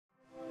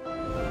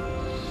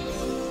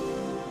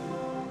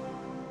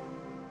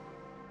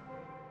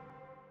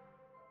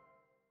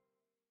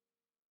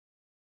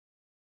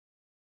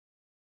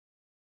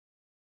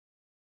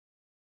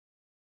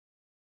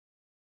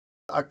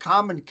a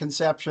common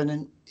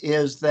conception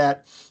is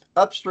that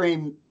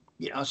upstream,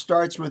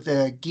 starts with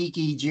a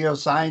geeky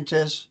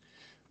geoscientist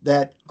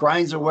that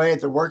grinds away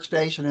at the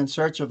workstation in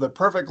search of the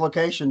perfect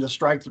location to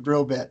strike the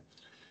drill bit.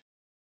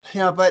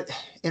 But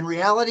in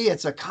reality,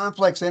 it's a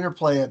complex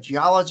interplay of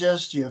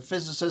geologists,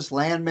 geophysicists,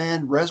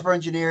 landmen, reservoir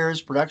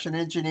engineers, production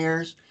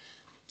engineers,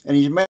 and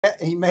he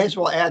may as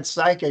well add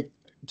psychic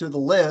to the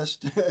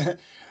list,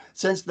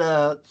 since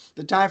the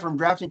time from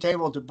drafting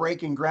table to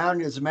breaking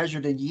ground is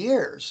measured in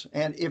years.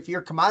 And if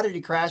your commodity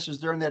crashes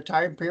during that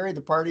time period,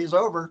 the party is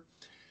over.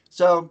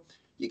 So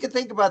you can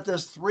think about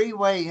this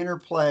three-way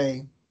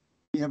interplay,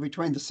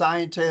 between the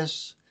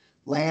scientists,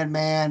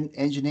 landman,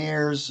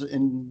 engineers,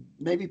 and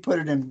maybe put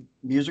it in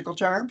musical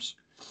terms.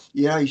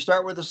 You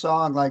start with a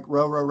song like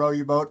 "Row, row, row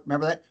your boat."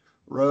 Remember that?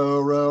 Row,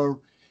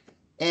 row,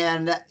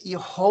 and you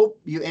hope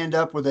you end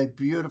up with a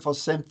beautiful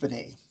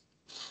symphony.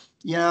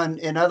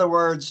 In other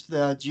words,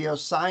 the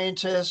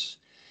geoscientists,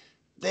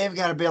 they've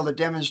got to be able to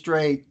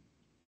demonstrate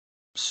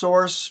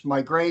source,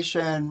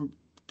 migration,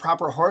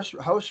 proper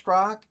host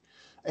rock,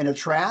 and a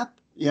trap,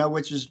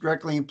 which is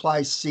directly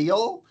implies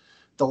seal.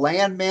 The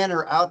landmen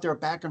are out there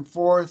back and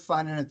forth,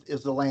 finding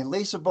is the land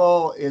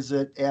leasable? Is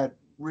it at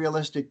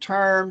realistic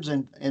terms?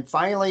 And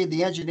finally,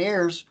 the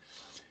engineers,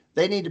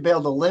 they need to be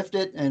able to lift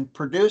it and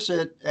produce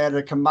it at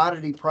a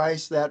commodity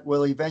price that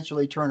will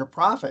eventually turn a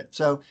profit.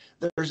 So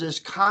there's this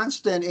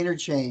constant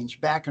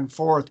interchange back and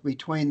forth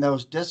between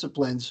those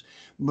disciplines,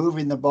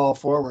 moving the ball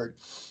forward.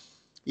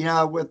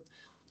 With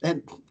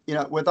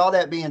with all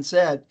that being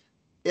said,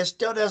 it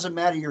still doesn't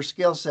matter your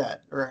skill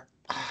set or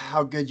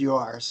how good you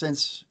are,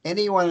 since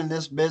anyone in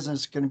this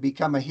business can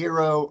become a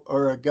hero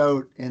or a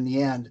goat in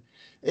the end.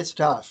 It's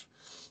tough.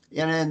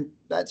 And then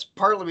that's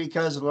partly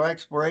because the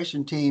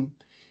exploration team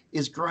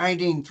is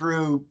grinding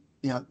through,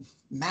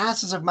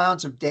 massive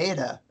amounts of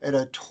data at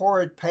a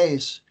torrid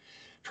pace,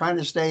 trying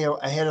to stay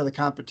ahead of the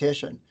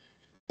competition.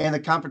 And the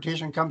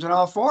competition comes in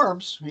all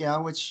forms,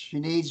 which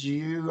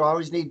you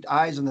always need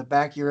eyes in the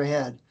back of your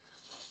head.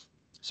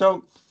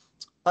 So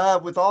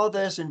with all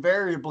this,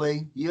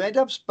 invariably, you end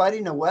up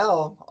spudding a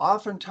well,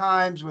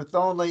 oftentimes with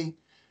only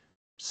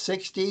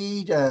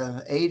 60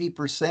 to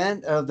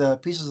 80% of the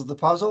pieces of the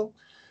puzzle,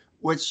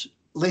 which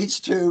leads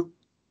to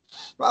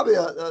probably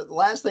the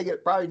last thing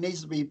that probably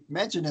needs to be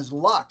mentioned is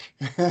luck.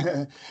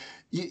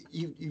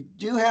 You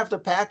do have to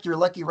pack your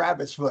lucky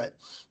rabbit's foot.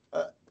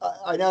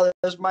 I know that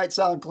this might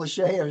sound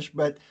cliche-ish,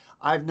 but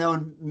I've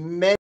known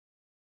many,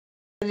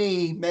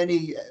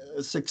 many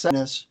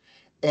success,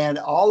 and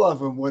all of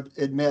them would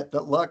admit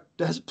that luck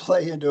does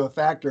play into a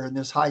factor in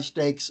this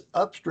high-stakes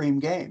upstream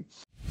game.